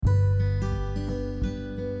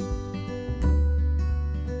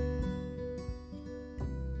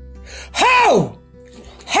Ho!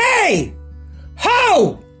 Hey!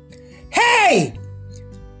 Ho! Hey!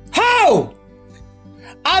 Ho!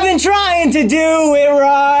 I've been trying to do it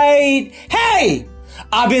right. Hey!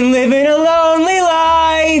 I've been living a lonely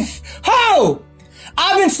life. Ho!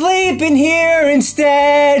 I've been sleeping here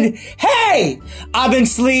instead. Hey! I've been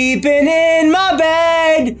sleeping in my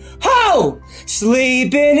bed. Ho!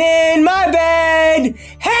 Sleeping in my bed.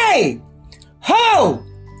 Hey! Ho!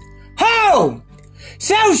 Ho!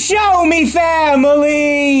 So show me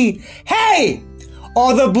family. Hey!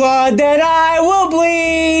 All the blood that I will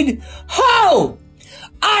bleed. Ho!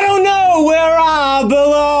 I don't know where I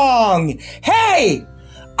belong. Hey!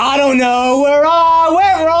 I don't know where I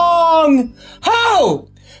went wrong. Ho!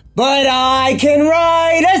 But I can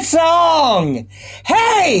write a song.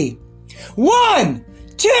 Hey! 1,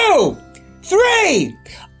 2, 3.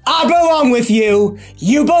 I belong with you.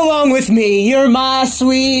 You belong with me. You're my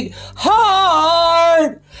sweetheart.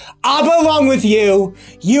 I belong with you.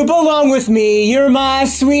 You belong with me. You're my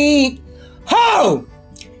sweet. Ho!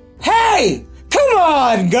 Hey! Come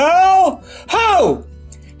on, girl! Ho!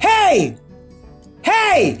 Hey!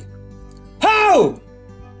 Hey! Ho!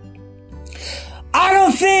 I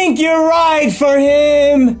don't think you're right for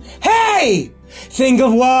him. Hey! Think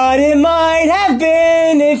of what it might have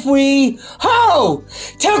been if we, ho!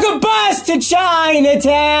 Took a bus to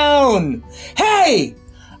Chinatown. Hey!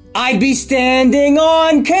 I'd be standing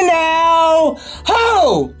on Canal.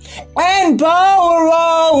 Ho! And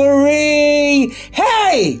Bowery.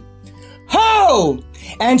 Hey! Ho!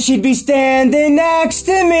 And she'd be standing next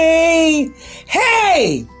to me.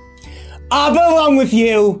 Hey! I belong with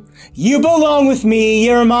you. You belong with me.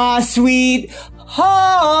 You're my sweetheart.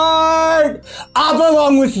 I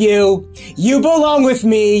belong with you. You belong with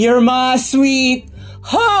me. You're my sweetheart.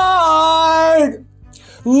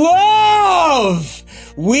 Love!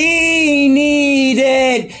 We need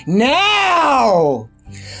it now!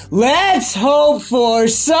 Let's hope for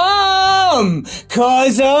some,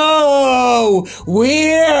 'cause oh,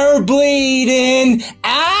 we're bleeding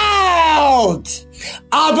out.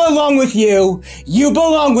 I belong with you. You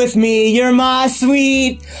belong with me. You're my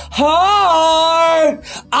sweetheart.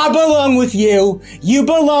 I belong with you. You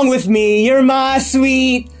belong with me. You're my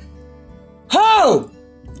sweet. Ho!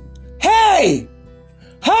 Hey!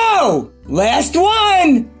 Ho! Last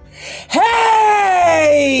one! Hey!